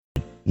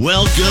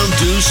Welcome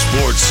to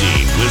Sports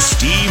Scene with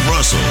Steve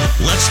Russell.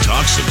 Let's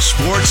talk some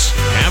sports,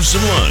 have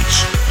some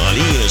lunch on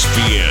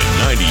ESPN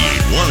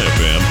 98.1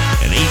 FM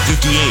and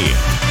 850 AM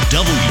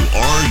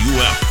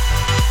WRUF.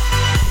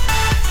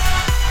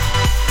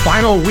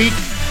 Final week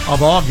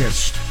of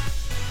August.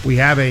 We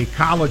have a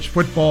college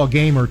football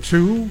game or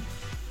two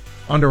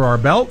under our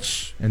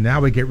belts, and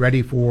now we get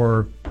ready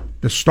for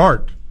the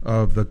start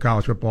of the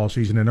college football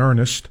season in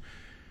earnest.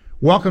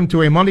 Welcome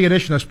to a Monday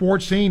edition of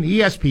Sports Scene,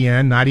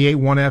 ESPN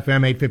 98.1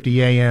 FM,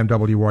 850 AM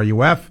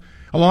WRUF.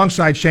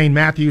 Alongside Shane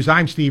Matthews,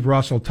 I'm Steve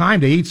Russell.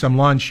 Time to eat some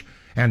lunch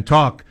and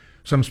talk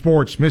some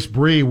sports. Miss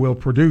Bree will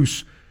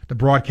produce the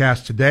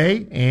broadcast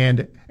today,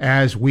 and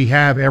as we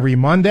have every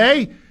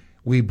Monday,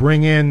 we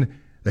bring in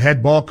the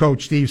head ball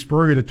coach, Steve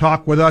Spurrier, to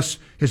talk with us.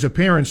 His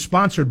appearance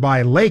sponsored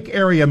by Lake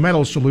Area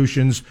Metal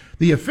Solutions,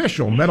 the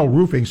official metal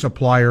roofing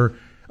supplier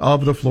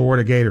of the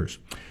Florida Gators.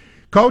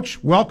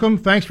 Coach, welcome.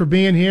 Thanks for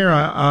being here.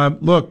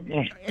 Look,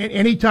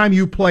 anytime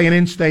you play an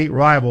in-state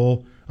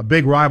rival, a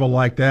big rival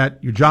like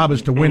that, your job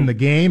is to win the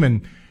game.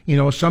 And, you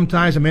know,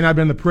 sometimes it may not have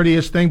been the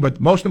prettiest thing, but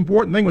the most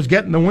important thing was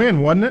getting the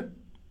win, wasn't it?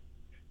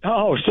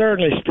 Oh,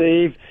 certainly,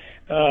 Steve.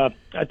 I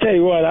tell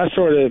you what, I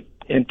sort of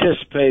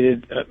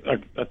anticipated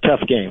a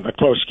tough game, a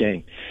close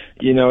game.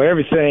 You know,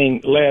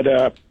 everything led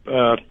up.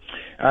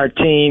 Our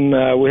team,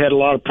 we had a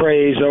lot of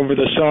praise over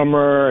the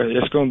summer.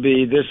 It's going to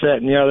be this,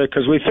 that, and the other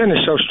because we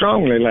finished so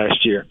strongly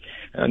last year.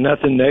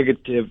 Nothing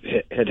negative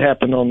had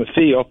happened on the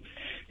field.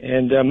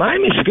 And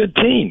Miami's a good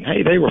team.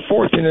 Hey, they were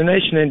fourth in the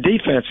nation in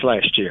defense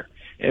last year,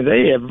 and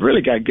they have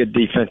really got good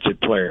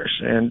defensive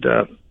players. And,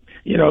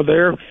 you know,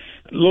 they're a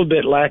little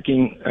bit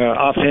lacking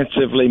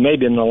offensively,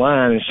 maybe in the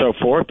line and so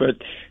forth,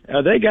 but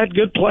they got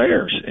good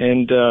players,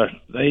 and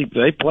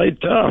they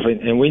played tough,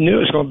 and we knew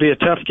it was going to be a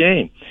tough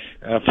game.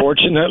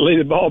 Fortunately,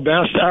 the ball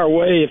bounced our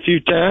way a few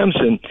times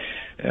and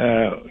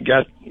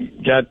got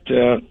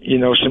you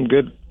know, some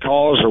good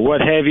calls or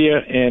what have you,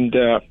 and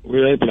we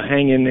were able to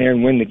hang in there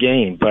and win the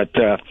game. But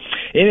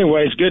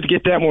anyway, it's good to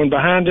get that one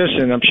behind us,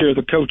 and I'm sure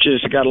the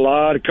coaches got a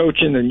lot of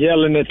coaching and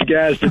yelling at the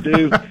guys to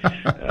do.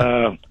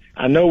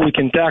 I know we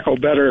can tackle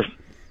better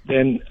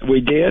than we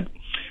did.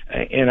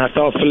 And I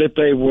thought Felipe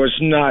was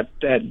not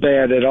that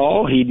bad at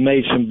all. He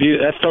made some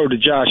that throw to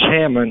Josh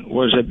Hammond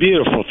was a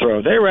beautiful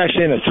throw. They were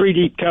actually in a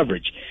 3-deep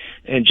coverage,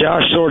 and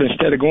Josh sort of,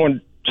 instead of going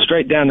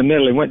straight down the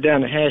middle, he went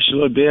down the hash a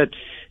little bit,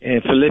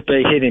 and Felipe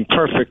hit him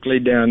perfectly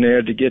down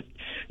there to get,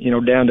 you know,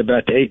 down to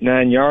about the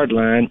 8-9 yard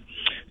line.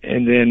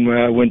 And then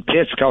when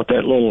Pitts caught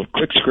that little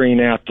quick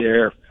screen out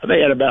there, they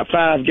had about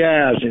 5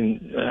 guys,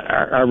 and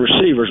our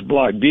receivers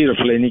blocked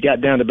beautifully, and he got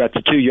down to about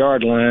the 2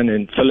 yard line,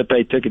 and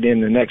Felipe took it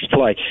in the next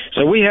play.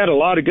 So we had a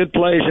lot of good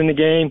plays in the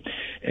game,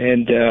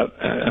 and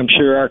I'm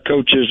sure our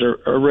coaches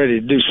are ready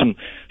to do some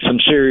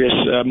serious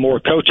more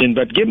coaching.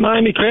 But give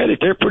Miami credit.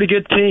 They're a pretty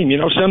good team. You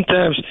know,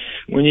 sometimes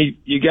when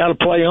you got to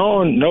play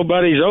on,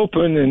 nobody's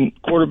open, and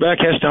quarterback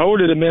has to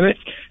hold it a minute.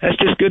 That's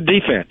just good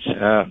defense.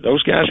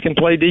 Those guys can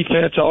play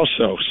defense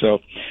also. So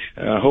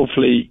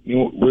hopefully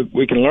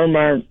we can learn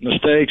our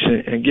mistakes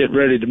and get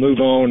ready to move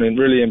on and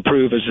really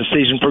improve as the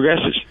season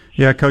progresses.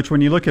 Yeah, Coach,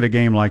 when you look at a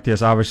game like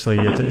this, obviously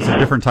it's a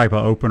different type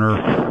of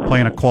opener,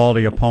 playing a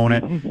quality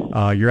opponent.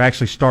 You're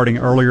actually starting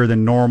earlier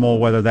than normal,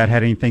 whether that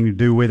had anything to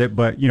do with it.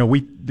 But, you know,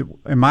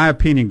 in my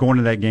opinion, going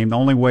to that game, the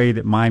only way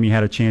that Miami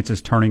had a chance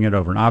is turning it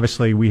over. And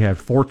obviously we had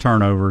 4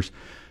 turnovers.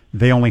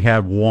 They only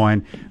had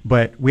 1,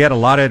 but we had a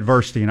lot of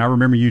adversity. And I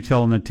remember you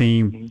telling the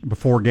team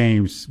before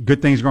games,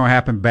 good things are going to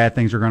happen, bad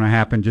things are going to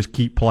happen, just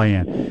keep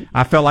playing.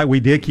 I felt like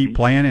we did keep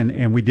playing,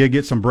 and we did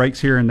get some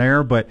breaks here and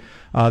there, but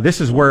this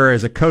is where,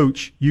 as a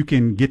coach, you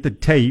can get the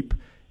tape,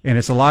 and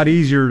it's a lot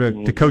easier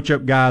to coach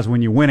up guys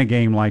when you win a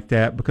game like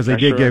that because they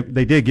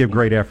did give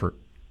great effort.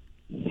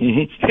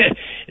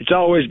 It's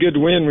always good to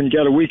win when you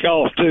got a week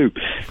off, too.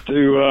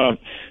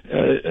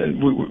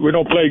 We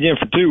don't play again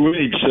for 2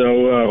 weeks,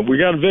 so we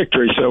got a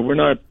victory, so we're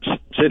not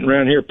sitting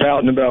around here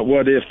pouting about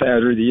what if,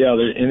 that, or the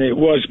other, and it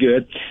was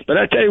good. But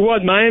I tell you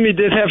what, Miami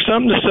did have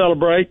something to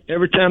celebrate.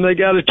 Every time they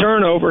got a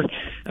turnover,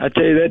 I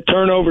tell you, that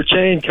turnover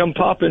chain come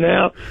popping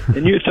out,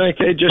 and you'd think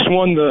they just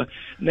won the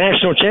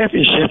national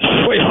championship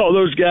the way all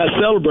those guys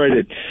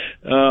celebrated.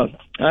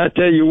 I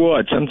tell you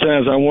what,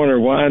 sometimes I wonder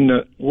why in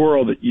the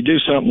world that you do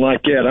something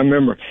like that. I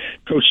remember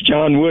Coach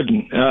John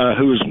Wooden,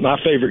 who was my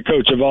favorite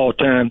coach of all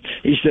time.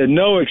 He said,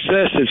 no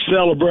excessive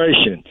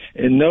celebration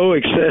and no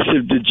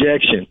excessive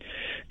dejection.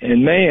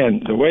 And,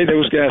 man, the way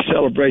those guys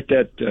celebrate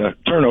that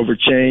turnover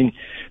chain,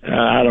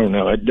 I don't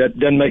know. That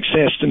doesn't make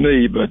sense to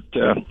me, but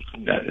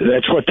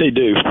that's what they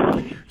do.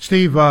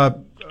 Steve,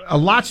 a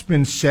lot's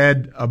been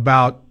said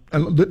about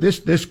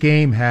this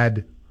game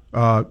had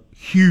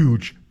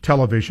huge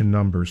television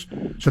numbers.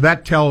 So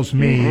that tells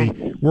me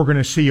we're going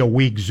to see a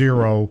week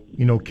 0,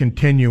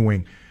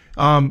 continuing.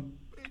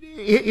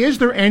 Is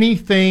there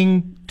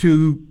anything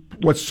to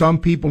what some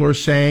people are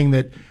saying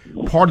that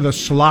part of the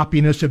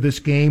sloppiness of this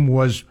game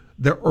was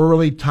the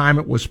early time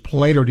it was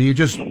played, or do you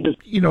just,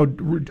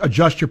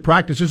 adjust your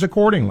practices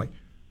accordingly?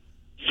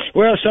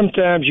 Well,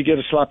 sometimes you get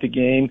a sloppy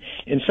game,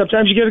 and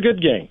sometimes you get a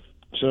good game.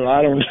 So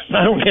I don't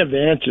have the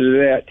answer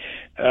to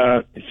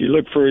that. If you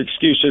look for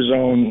excuses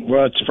on,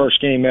 well, it's the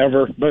first game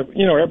ever, but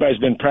everybody's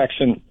been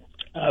practicing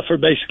for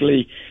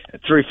basically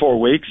 3-4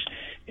 weeks,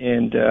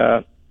 and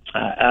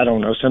I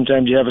don't know.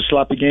 Sometimes you have a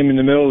sloppy game in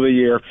the middle of the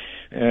year.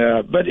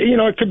 But,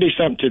 it could be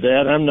something to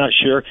that. I'm not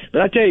sure.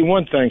 But I tell you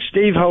one thing,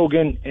 Steve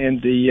Hogan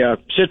and the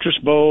Citrus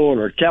Bowl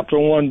or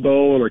Capital One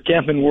Bowl or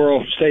Camping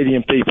World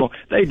Stadium people,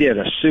 they did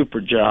a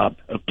super job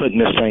of putting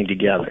this thing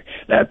together.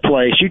 That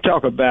place, you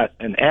talk about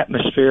an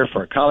atmosphere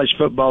for a college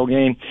football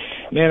game.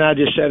 Man, I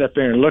just sat up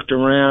there and looked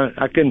around.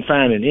 I couldn't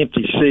find an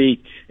empty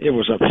seat. It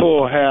was a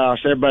full house,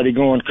 everybody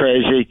going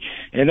crazy.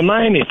 And the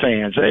Miami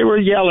fans, they were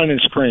yelling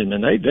and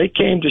screaming. They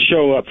came to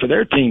show up for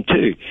their team,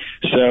 too.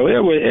 So it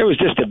was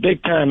just a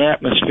big-time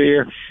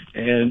atmosphere,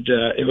 and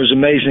it was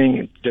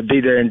amazing to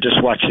be there and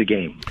just watch the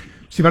game.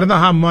 Steve, I don't know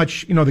how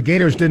much, the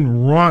Gators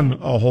didn't run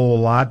a whole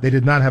lot. They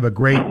did not have a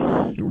great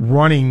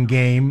running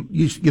game.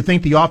 You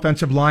think the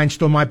offensive line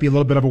still might be a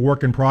little bit of a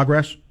work in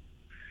progress?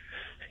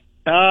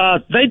 I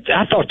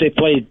thought they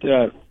played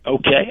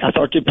okay. I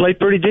thought they played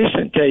pretty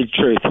decent, to tell you the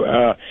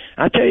truth.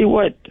 I tell you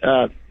what,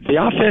 the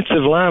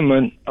offensive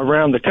linemen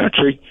around the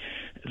country,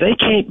 they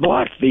can't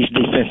block these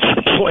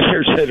defensive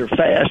players that are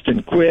fast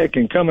and quick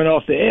and coming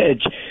off the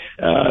edge.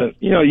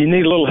 You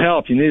need a little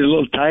help. You need a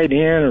little tight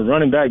end or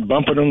running back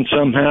bumping them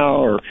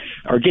somehow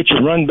or get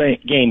your run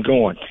game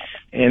going.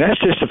 And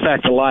that's just a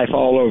fact of life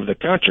all over the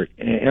country.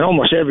 And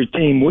almost every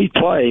team we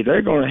play,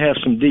 they're going to have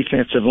some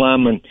defensive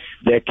linemen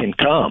that can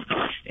come.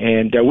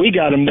 And we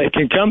got them that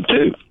can come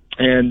too.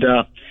 And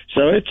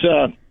so it's,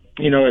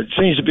 it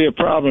seems to be a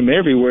problem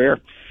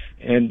everywhere.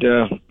 And,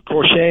 of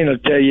course, Shane will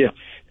tell you,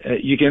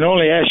 you can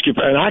only ask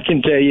and I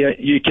can tell you,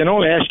 you can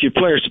only ask your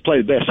players to play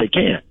the best they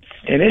can.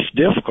 And it's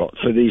difficult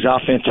for these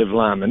offensive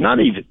linemen,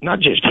 not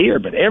just here,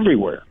 but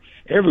everywhere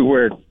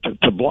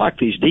to block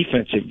these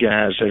defensive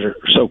guys that are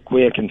so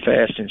quick and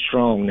fast and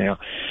strong now.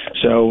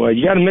 So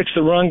you got to mix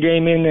the run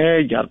game in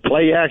there. You got to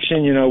play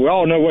action. We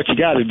all know what you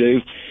got to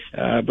do,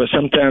 but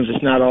sometimes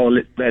it's not all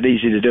that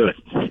easy to do it.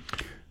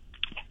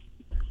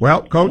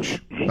 Well,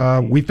 Coach,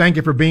 we thank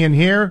you for being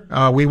here.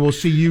 We will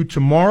see you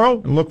tomorrow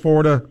and look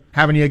forward to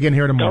having you again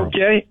here tomorrow.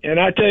 Okay, and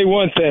I tell you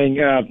one thing.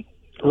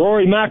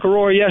 Rory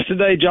McIlroy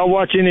yesterday, did y'all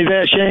watch any of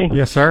that, Shane?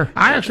 Yes, sir.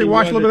 I actually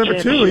watched a little bit of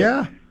it too,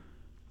 yeah.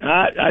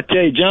 I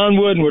tell you, John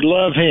Wooden would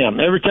love him.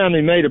 Every time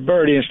he made a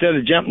birdie, instead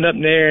of jumping up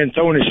in the air and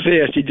throwing his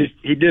fist,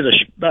 he did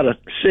about a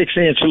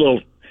 6-inch little,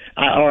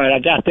 all right, I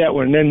got that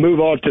one, and then move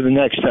on to the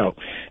next hole.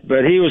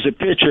 But he was a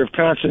picture of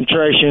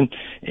concentration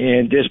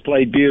and just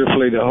played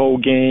beautifully the whole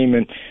game.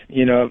 And,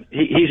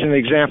 he's an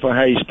example of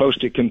how he's supposed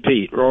to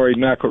compete, Rory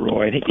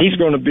McIlroy. And he's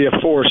going to be a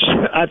force,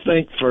 I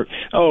think, for,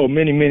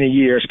 many, many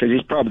years because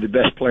he's probably the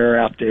best player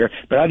out there.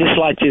 But I just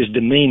liked his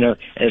demeanor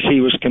as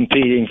he was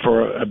competing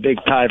for a big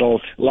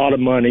title, a lot of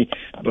money,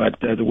 but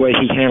the way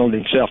he handled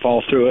himself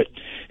all through it.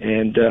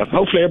 And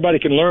hopefully everybody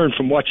can learn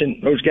from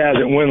watching those guys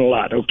that win a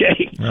lot,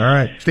 okay? All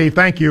right. Steve,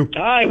 thank you.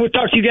 All right, we'll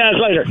talk to you guys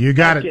later. You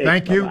got it.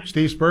 Thank you. Bye-bye.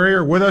 Steve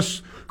Spurrier with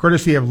us,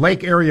 courtesy of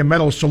Lake Area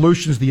Metal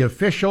Solutions, the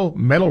official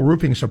metal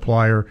roofing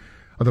supplier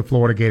of the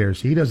Florida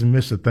Gators. He doesn't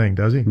miss a thing,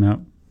 does he?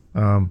 No.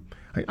 I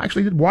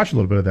actually did watch a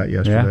little bit of that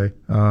yesterday.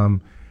 Yeah.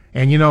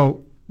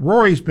 And,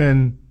 Rory's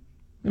been,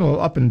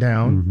 up and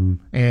down. Mm-hmm.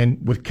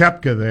 And with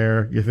Koepka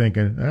there, you're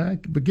thinking,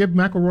 but give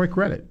McIlroy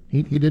credit.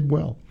 He did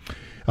well.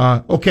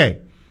 Okay.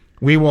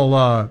 We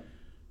will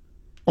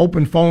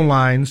open phone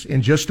lines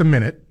in just a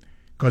minute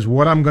because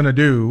what I'm going to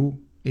do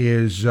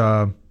is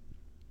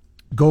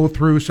go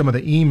through some of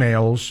the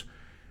emails,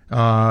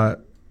 and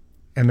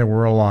there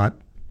were a lot.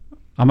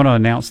 I'm going to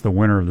announce the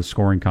winner of the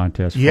scoring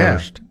contest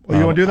first. Well,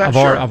 you want to do that?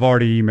 I've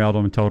already emailed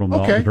him and told him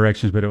all the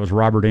directions, but it was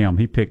Robert M.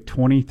 He picked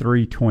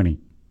 23-20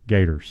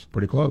 Gators.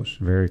 Pretty close.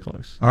 Very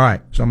close. All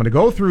right, so I'm going to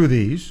go through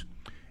these,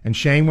 and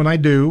Shane, when I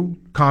do,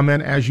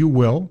 comment as you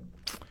will.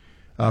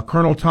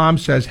 Colonel Tom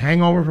says,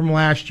 hangover from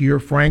last year,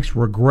 Franks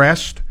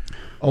regressed.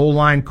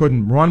 O-line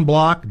couldn't run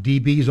block.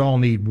 DBs all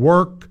need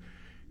work.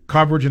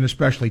 Coverage and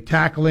especially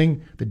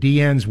tackling. The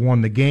DNs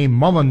won the game.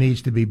 Mullen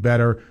needs to be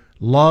better.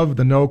 Love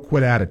the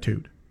no-quit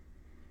attitude.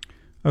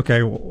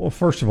 Okay, well,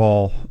 first of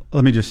all,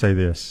 let me just say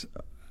this.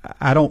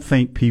 I don't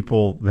think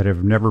people that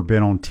have never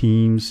been on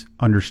teams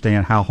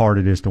understand how hard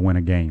it is to win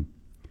a game.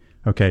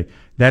 Okay,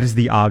 that is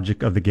the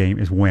object of the game,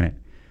 is win it.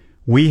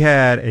 We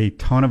had a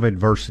ton of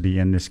adversity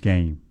in this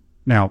game.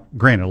 Now,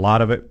 granted, a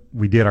lot of it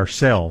we did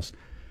ourselves,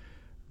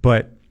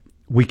 but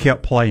we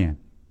kept playing,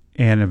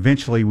 and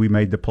eventually we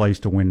made the plays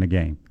to win the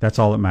game. That's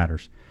all that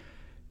matters.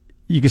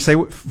 You can say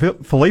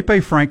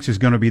Felipe Franks is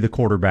going to be the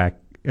quarterback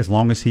as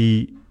long as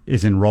he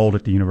is enrolled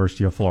at the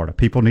University of Florida.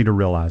 People need to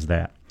realize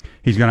that.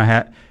 He's going to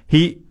have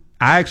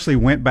I actually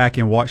went back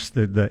and watched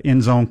the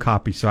end zone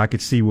copy so I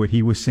could see what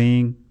he was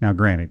seeing. Now,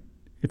 granted,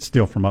 it's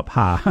still from up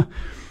high.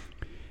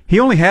 He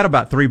only had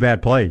about 3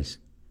 bad plays.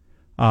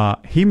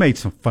 He made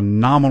some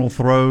phenomenal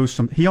throws.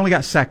 He only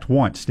got sacked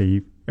once,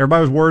 Steve.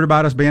 Everybody was worried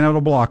about us being able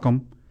to block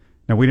him.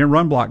 Now, we didn't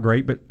run block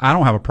great, but I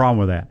don't have a problem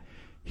with that.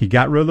 He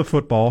got rid of the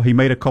football. He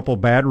made a couple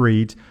bad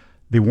reads.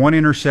 The one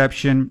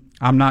interception,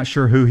 I'm not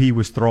sure who he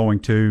was throwing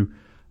to,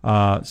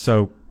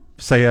 so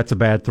say that's a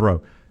bad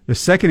throw. The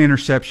second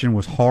interception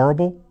was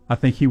horrible. I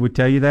think he would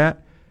tell you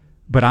that.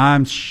 But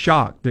I'm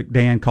shocked that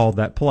Dan called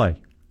that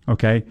play.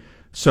 Okay?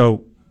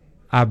 So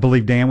I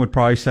believe Dan would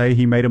probably say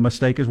he made a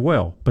mistake as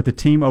well. But the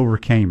team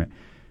overcame it.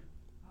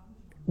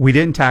 We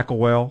didn't tackle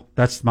well.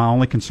 That's my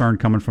only concern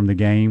coming from the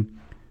game.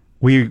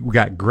 We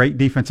got great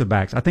defensive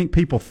backs. I think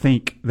people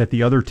think that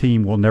the other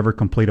team will never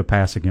complete a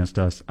pass against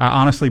us. I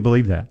honestly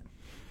believe that.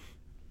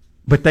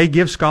 But they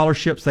give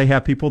scholarships. They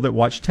have people that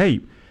watch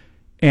tape.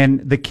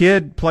 And the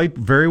kid played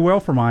very well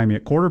for Miami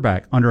at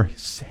quarterback under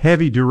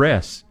heavy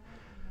duress.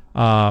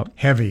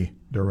 Heavy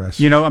duress.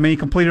 You know, I mean, he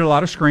completed a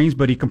lot of screens,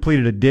 but he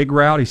completed a dig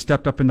route. He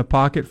stepped up in the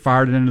pocket,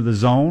 fired it into the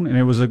zone, and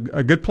it was a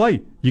good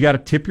play. You got to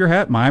tip your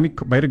hat. Miami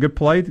made a good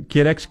play. The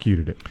kid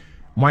executed it.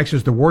 Mike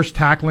says the worst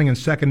tackling and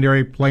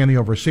secondary play in the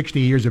over 60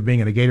 years of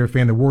being a Gator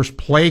fan, the worst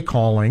play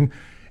calling,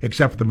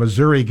 except for the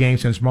Missouri game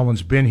since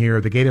Mullen's been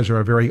here. The Gators are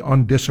a very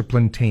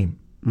undisciplined team.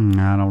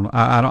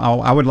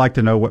 I would like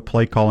to know what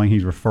play calling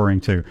he's referring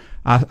to.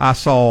 I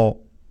saw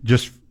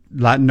just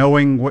like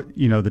knowing what,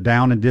 you know, the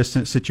down and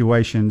distance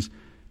situations.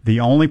 The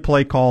only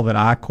play call that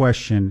I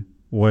questioned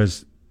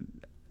was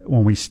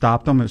when we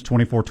stopped them. It was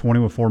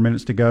 24-20 with 4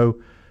 minutes to go.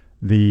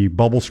 The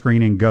bubble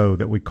screen and go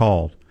that we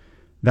called.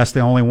 That's the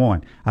only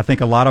one. I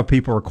think a lot of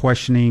people are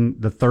questioning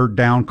the third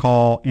down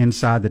call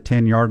inside the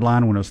 10-yard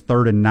line when it was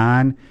 3rd and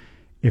 9.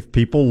 If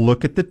people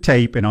look at the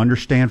tape and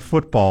understand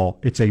football,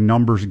 it's a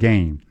numbers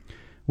game.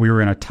 We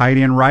were in a tight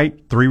end right,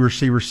 3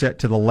 receivers set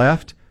to the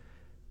left.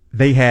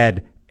 They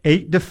had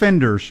 8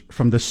 defenders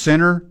from the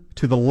center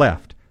to the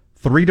left,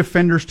 3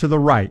 defenders to the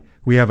right.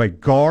 We have a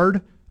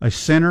guard, a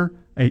center,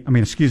 a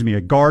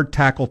guard,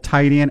 tackle,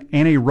 tight end,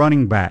 and a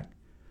running back.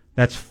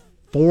 That's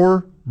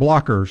 4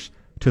 blockers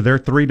to their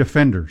 3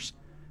 defenders.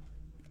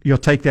 You'll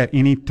take that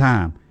any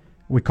time.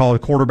 We call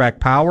it quarterback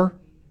power.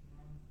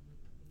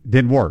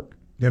 Didn't work.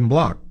 Didn't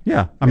block.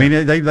 Yeah. I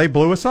mean, they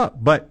blew us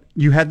up, but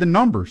you had the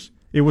numbers.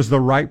 It was the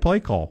right play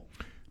call.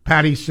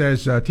 Patty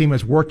says, team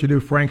has work to do.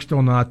 Frank's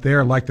still not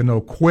there. I'd like to know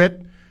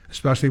quit,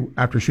 especially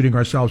after shooting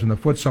ourselves in the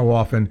foot so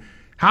often.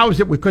 How is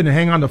it we couldn't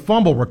hang on to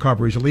fumble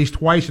recoveries? At least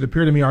twice it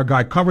appeared to me our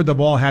guy covered the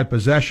ball, had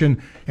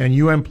possession, and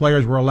UM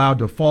players were allowed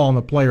to fall on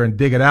the player and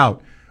dig it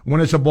out. When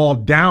it's a ball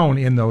down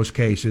in those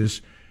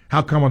cases,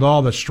 how come with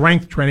all the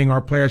strength training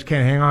our players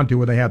can't hang on to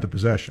when they have the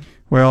possession?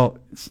 Well,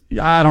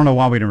 I don't know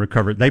why we didn't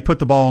recover it. They put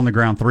the ball on the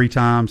ground 3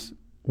 times.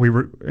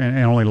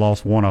 And only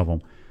lost 1 of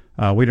them.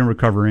 We didn't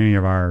recover any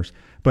of ours.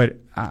 But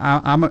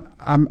I'm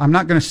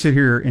not going to sit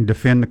here and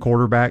defend the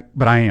quarterback,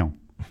 but I am,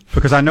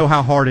 because I know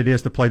how hard it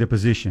is to play the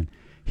position.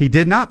 He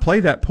did not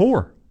play that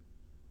poor.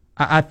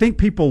 I think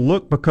people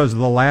look because of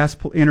the last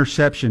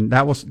interception.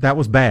 That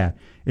was bad.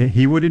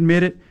 He would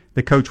admit it.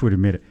 The coach would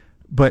admit it.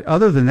 But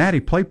other than that, he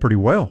played pretty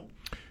well.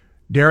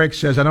 Derek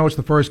says, I know it's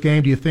the first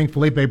game. Do you think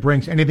Felipe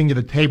brings anything to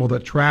the table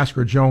that Trask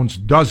or Jones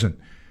doesn't?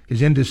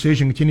 His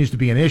indecision continues to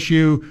be an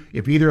issue.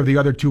 If either of the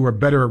other 2 are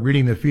better at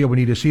reading the field, we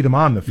need to see them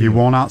on the field. You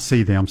will not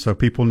see them, so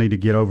people need to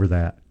get over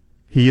that.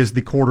 He is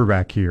the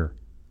quarterback here.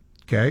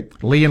 Okay.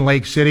 Lee in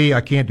Lake City,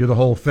 I can't do the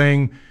whole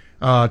thing.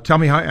 Tell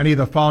me how any of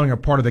the following are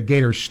part of the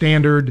Gator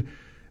standard.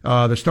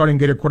 The starting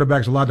Gator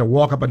quarterback is allowed to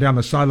walk up and down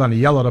the sideline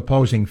and yell at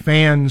opposing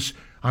fans.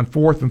 On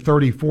 4th and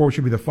 34, which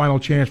should be the final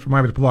chance for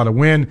Miami to pull out a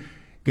win.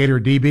 Gator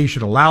DB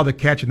should allow the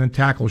catch and then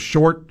tackle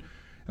short.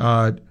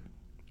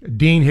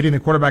 Dean hitting the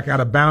quarterback out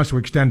of bounds to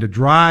extend a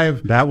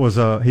drive. That was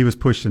he was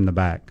pushed in the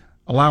back.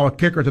 Allow a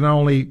kicker to not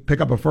only pick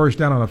up a first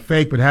down on a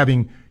fake, but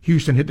having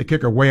Houston hit the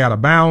kicker way out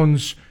of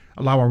bounds.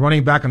 Allow a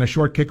running back on a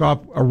short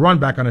kickoff, a run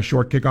back on a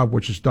short kickoff,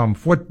 which is dumb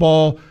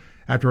football.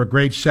 After a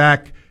great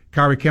sack,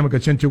 Kyrie Kimmel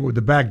gets into it with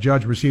the back.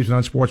 Judge receives an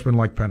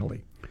unsportsmanlike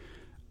penalty.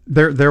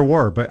 There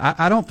were, but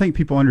I don't think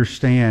people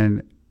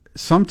understand.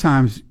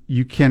 Sometimes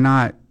you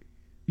cannot.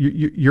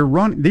 You're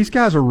running. These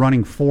guys are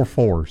running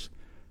 4.4s,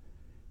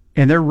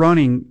 and they're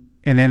running,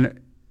 and then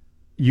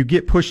you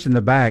get pushed in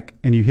the back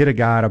and you hit a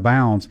guy out of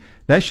bounds.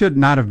 That should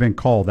not have been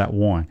called, that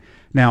one.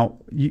 Now,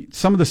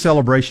 some of the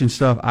celebration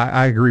stuff,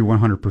 I agree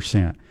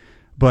 100%.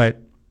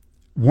 But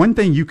one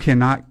thing you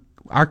cannot.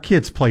 Our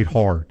kids played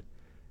hard,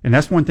 and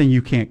that's one thing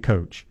you can't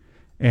coach.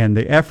 And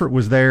the effort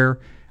was there.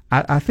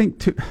 I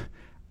think.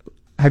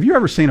 Have you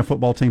ever seen a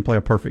football team play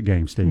a perfect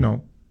game, Steve?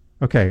 No.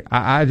 Okay,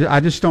 I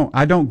just don't.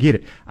 I don't get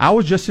it. I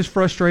was just as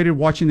frustrated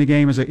watching the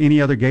game as any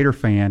other Gator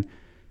fan.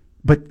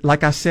 But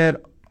like I said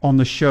on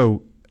the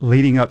show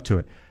leading up to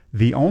it,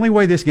 the only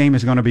way this game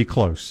is going to be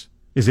close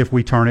is if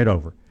we turn it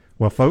over.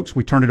 Well, folks,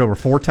 we turned it over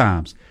 4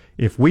 times.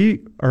 If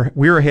we're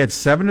ahead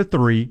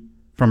 7-3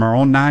 from our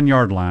own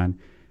 9-yard line,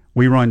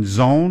 we run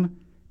zone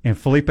and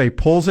Felipe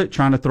pulls it,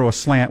 trying to throw a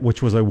slant,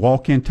 which was a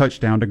walk-in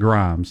touchdown to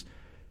Grimes.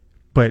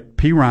 But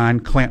P. Ryan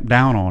clamped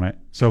down on it,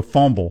 so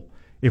fumble.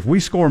 If we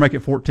score, make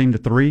it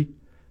 14-3,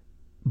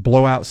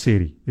 blowout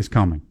city is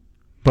coming.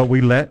 But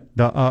we let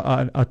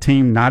a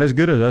team not as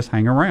good as us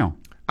hang around.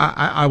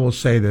 I will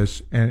say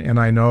this, and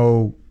I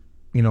know,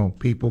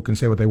 people can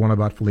say what they want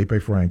about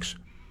Felipe Franks.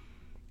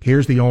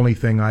 Here's the only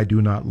thing I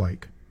do not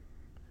like.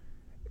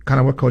 kind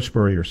of what Coach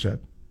Spurrier said.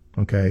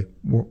 Okay,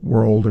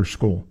 we're older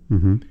school.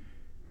 Mm-hmm.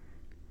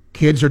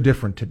 Kids are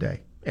different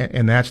today,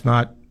 and that's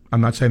not. I'm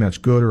not saying that's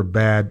good or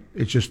bad.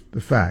 It's just the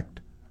fact.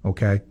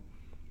 Okay,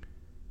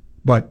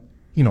 but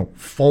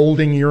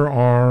folding your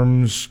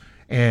arms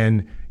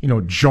and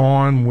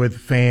jawing with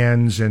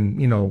fans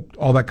and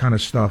all that kind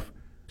of stuff.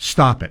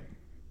 Stop it.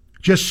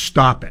 Just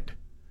stop it.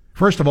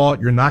 First of all,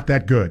 you're not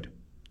that good,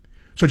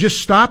 so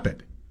just stop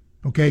it.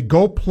 Okay,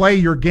 go play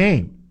your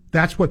game.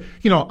 That's what,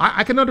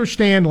 I can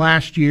understand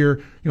last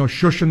year,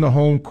 shushing the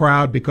home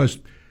crowd because,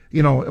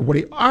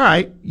 all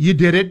right, you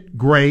did it,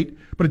 great,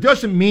 but it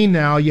doesn't mean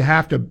now you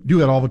have to do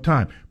that all the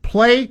time.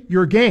 Play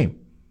your game.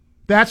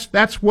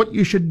 That's what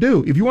you should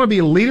do. If you want to be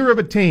a leader of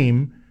a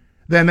team,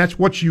 then that's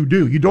what you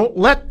do. You don't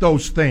let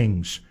those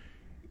things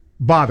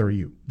bother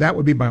you. That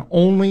would be my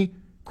only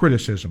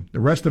criticism. The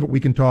rest of it, we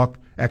can talk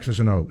X's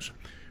and O's.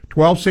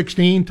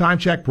 12:16, time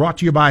check brought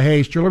to you by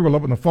Hayes Chiller. We'll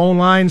open the phone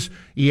lines,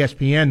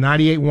 ESPN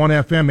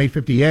 98.1 FM,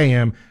 850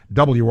 AM,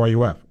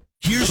 WRUF.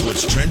 Here's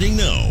what's trending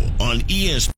now on ESPN.